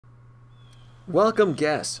Welcome,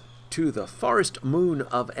 guests, to the Forest Moon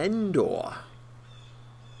of Endor.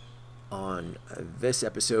 On this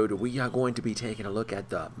episode, we are going to be taking a look at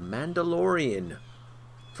the Mandalorian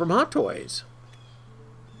from Hot Toys.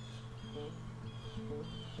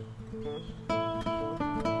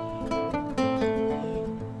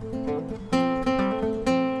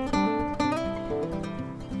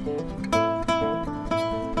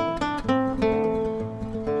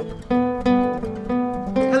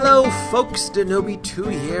 Hello folks,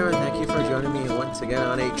 Danoby2 here, and thank you for joining me once again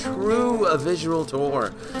on a true visual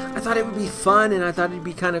tour. I thought it would be fun, and I thought it'd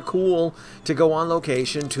be kind of cool to go on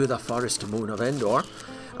location to the Forest Moon of Endor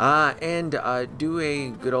and do a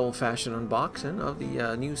good old-fashioned unboxing of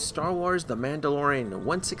the new Star Wars The Mandalorian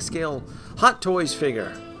 1/6 scale Hot Toys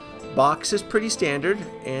figure. Box is pretty standard,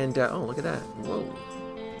 and oh, look at that. Whoa.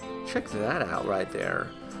 Check that out right there.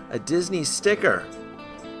 A Disney sticker.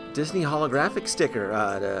 Disney holographic sticker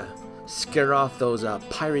to scare off those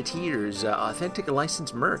pirateers. Authentic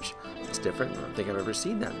licensed merch. It's different. I don't think I've ever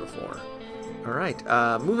seen that before. All right,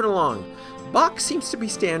 moving along. Box seems to be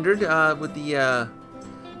standard with the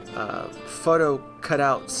photo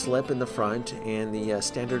cutout slip in the front and the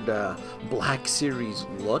standard Black Series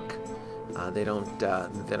look. They don't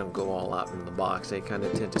go all out in the box. They kind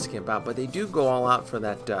of tend to skimp out, but they do go all out for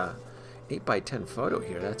that 8x10 photo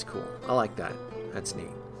here. That's cool. I like that. That's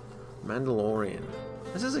neat. Mandalorian.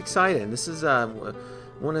 This is exciting. This is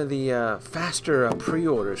one of the faster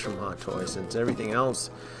pre-orders from Hot Toys, since everything else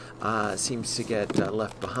seems to get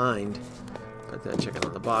left behind. But check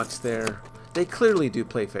out the box there. They clearly do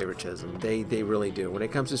play favoritism. They really do. When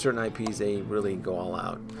it comes to certain IPs, they really go all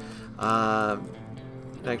out.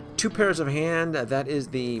 Like 2 pairs of hand. That is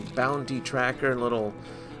the bounty tracker and little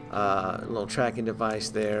tracking device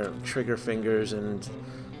there. Trigger fingers and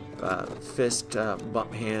fist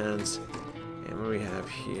bump hands. And what do we have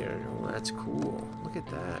here? Oh, that's cool. Look at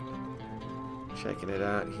that. Checking it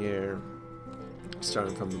out here.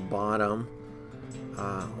 Starting from the bottom.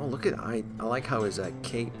 Oh, look at I like how his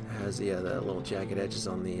cape has the little jagged edges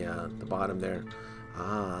on the bottom there.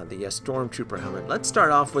 The Stormtrooper helmet. Let's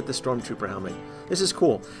start off with the Stormtrooper helmet. This is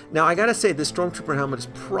cool. Now, I gotta say, this Stormtrooper helmet is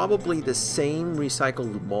probably the same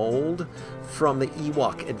recycled mold from the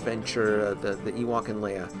Ewok adventure, the Ewok and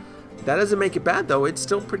Leia. That doesn't make it bad, though. It's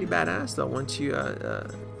still pretty badass, though, once you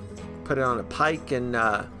put it on a pike and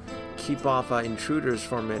keep off intruders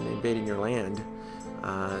from invading your land.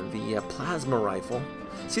 The plasma rifle.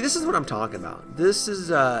 See, this is what I'm talking about. This is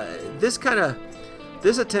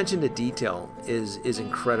this attention to detail is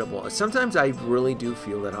incredible. Sometimes I really do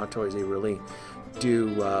feel that Hot Toys, they really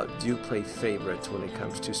do play favorites when it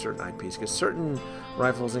comes to certain IPs, because certain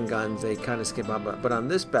rifles and guns they kind of skip out, but on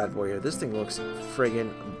this bad boy here, this thing looks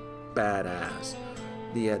friggin' badass.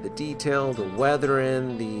 The detail, the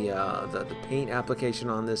weathering, the paint application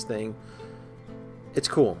on this thing, it's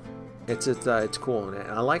cool. It's cool,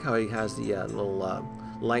 and I like how he has the little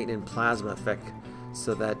lightning plasma effect,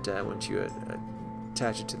 so that once you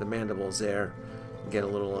attach it to the mandibles there, you get a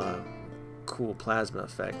little cool plasma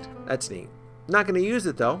effect. That's neat. Not going to use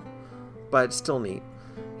it though, but it's still neat.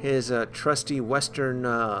 His trusty Western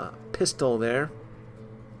pistol there.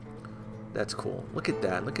 That's cool. Look at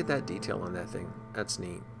that. Look at that detail on that thing. That's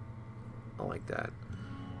neat. I like that.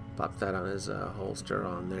 Pop that on his holster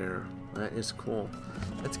on there. That is cool.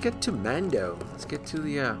 Let's get to Mando. Let's get to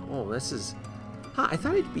the oh, this is I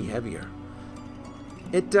thought it'd be heavier.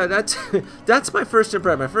 That's my first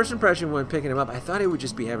impression. My first impression when picking him up, I thought it would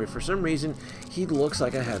just be heavy. For some reason, he looks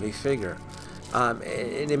like a heavy figure.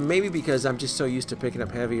 And it may be because I'm just so used to picking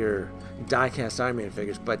up heavier die-cast Iron Man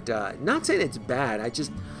figures. But not saying it's bad.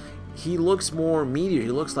 He looks more meatier.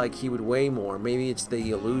 He looks like he would weigh more. Maybe it's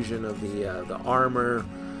the illusion of the armor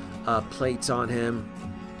plates on him,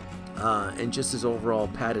 and just his overall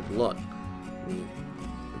padded look.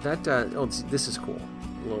 Oh, this is cool.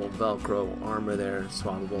 Little Velcro armor there,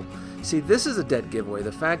 swappable. See, this is a dead giveaway.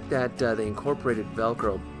 The fact that they incorporated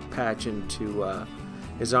Velcro patch into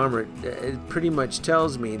his armor, it pretty much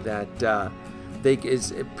tells me that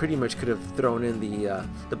it pretty much could have thrown in the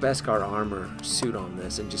Beskar armor suit on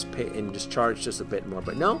this and just charged just a bit more.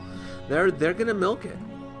 But no, they're gonna milk it,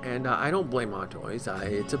 and I don't blame Hot Toys.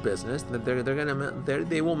 It's a business.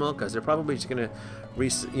 They will milk us. They're probably just gonna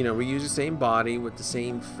reuse the same body with the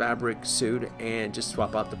same fabric suit and just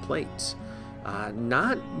swap out the plates.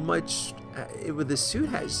 Not much with the suit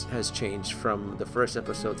has changed from the first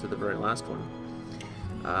episode to the very last one.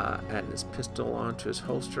 Adding his pistol onto his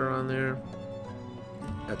holster on there.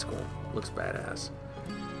 That's cool. Looks badass.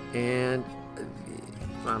 And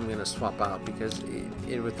I'm gonna swap out because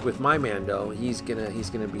with my Mando, he's gonna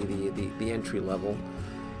be the entry level.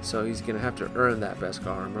 So he's going to have to earn that Beskar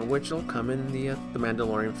armor, which will come in the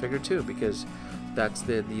Mandalorian figure too, because that's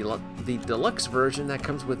the deluxe version that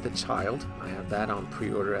comes with the child. I have that on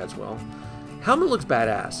pre-order as well. Helmet looks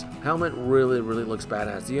badass. Helmet really looks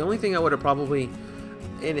badass. The only thing I would have probably,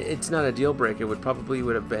 and it's not a deal breaker, would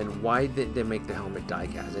have been, why did they make the helmet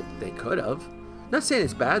die-cast? They could have. Not saying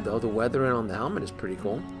it's bad though. The weathering on the helmet is pretty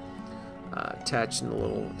cool. Attaching a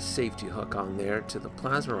little safety hook on there to the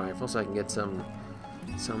plasma rifle, so I can get some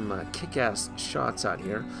kick-ass shots out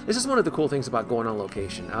here. This is one of the cool things about going on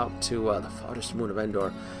location out to the farthest moon of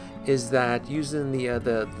Endor, is that using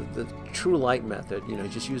the true light method, you know,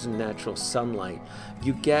 just using natural sunlight,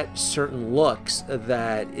 you get certain looks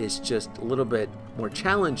that is just a little bit more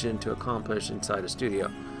challenging to accomplish inside a studio.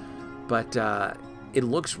 But it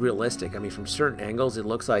looks realistic. I mean, from certain angles, it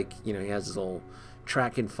looks like, you know, he has his little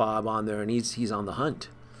tracking fob on there, and he's on the hunt.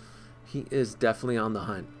 He is definitely on the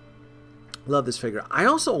hunt. Love this figure. I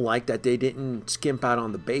also like that they didn't skimp out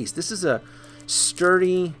on the base. This is a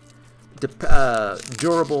sturdy,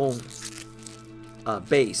 durable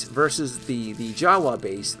base versus the Jawa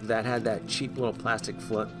base that had that cheap little plastic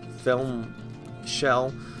film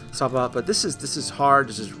shell. But this is hard.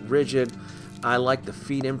 This is rigid. I like the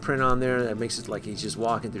feet imprint on there. That makes it like he's just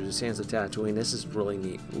walking through the sands of Tatooine. This is really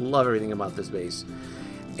neat. Love everything about this base.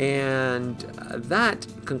 And that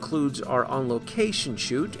concludes our on-location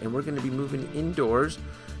shoot, and we're going to be moving indoors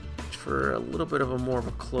for a little bit of a more of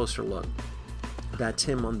a closer look. That's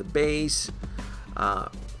him on the base,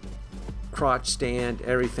 crotch stand,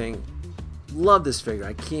 everything. Love this figure.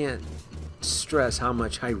 I can't stress how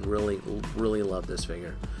much I really love this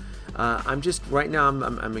figure. I'm just right now.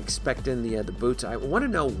 I'm expecting the boots. I want to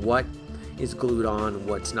know what is glued on,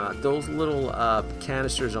 what's not. Those little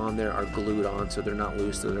canisters on there are glued on, so they're not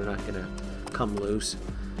loose, so they're not gonna come loose.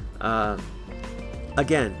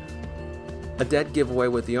 Again, a dead giveaway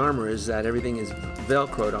with the armor is that everything is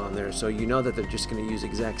velcroed on there, so you know that they're just gonna use the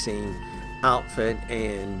exact same outfit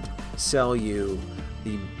and sell you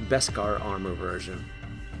the Beskar armor version.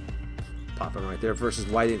 Popping right there, versus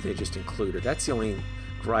why didn't they just include it? That's the only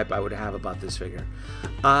gripe I would have about this figure.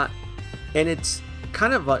 And it's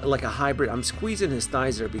kind of like a hybrid. I'm squeezing his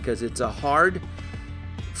thighs there because it's a hard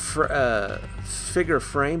figure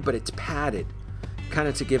frame, but it's padded, kind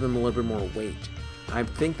of to give him a little bit more weight. I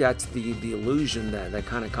think that's the illusion that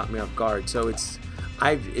kind of caught me off guard. So it's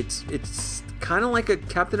kind of like a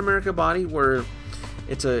Captain America body, where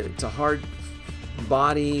it's a hard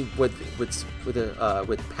body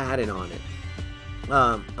with padding on it.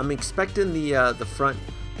 I'm expecting the front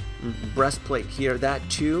breastplate here. That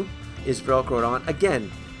too is velcroed on.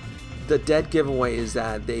 Again, the dead giveaway is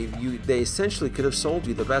that they essentially could have sold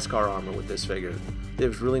you the Beskar armor with this figure.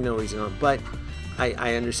 There's really no reason on, but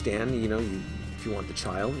I understand, you know, if you want the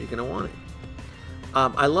child, you're gonna want it.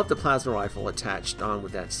 I love the plasma rifle attached on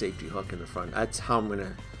with that safety hook in the front. That's how I'm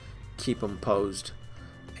gonna keep him posed,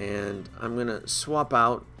 and I'm gonna swap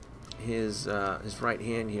out his right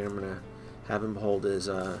hand here. I'm gonna have him hold his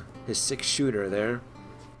 6-shooter there.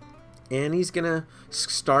 And he's gonna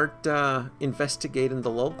start investigating the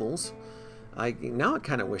locals. Now I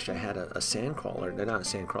kind of wish I had a sandcrawler. They're not a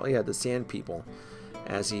sandcrawler. Yeah, the sand people,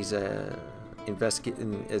 as he's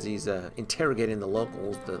interrogating the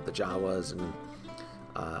locals, the Jawas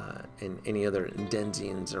and any other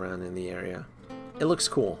Denzians around in the area. It looks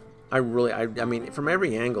cool. I mean, from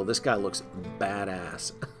every angle, this guy looks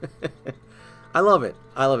badass. I love it.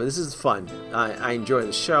 I love it. This is fun. I enjoy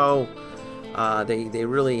the show. They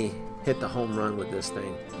really hit the home run with this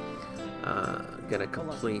thing. Gonna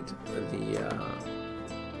complete the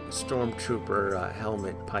Stormtrooper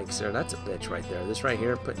helmet pikes there. That's a bitch right there. This right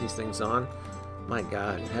here, putting these things on. My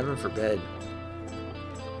God, heaven forbid.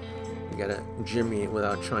 You gotta jimmy it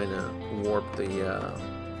without trying to warp the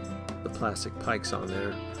plastic pikes on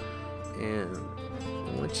there. And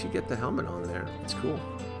once you get the helmet on there, it's cool.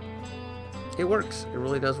 It works. It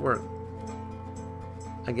really does work.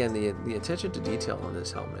 Again, the attention to detail on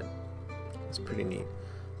this helmet is pretty neat.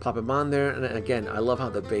 Pop him on there, and again, I love how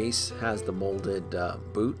the base has the molded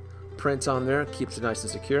boot prints on there. Keeps it nice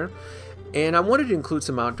and secure. And I wanted to include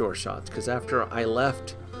some outdoor shots, because after I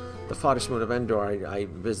left the farthest moon of Endor, I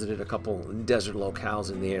visited a couple desert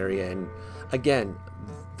locales in the area, and again,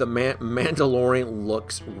 the Mandalorian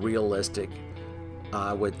looks realistic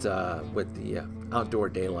with the outdoor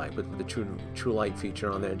daylight, with the true light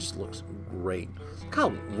feature on there. It just looks great. Look how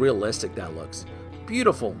realistic that looks.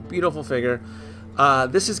 Beautiful, beautiful figure.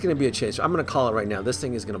 This is going to be a chase. I'm going to call it right now. This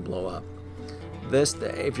thing is going to blow up. This,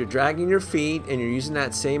 if you're dragging your feet and you're using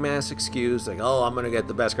that same ass excuse, like, oh, I'm gonna get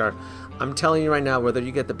the best car. I'm telling you right now, whether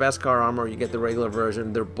you get the best car armor or you get the regular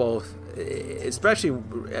version, they're both, especially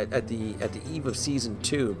at the eve of season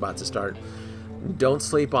 2 about to start. Don't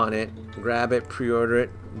sleep on it. Grab it, pre-order it,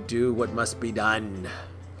 do what must be done.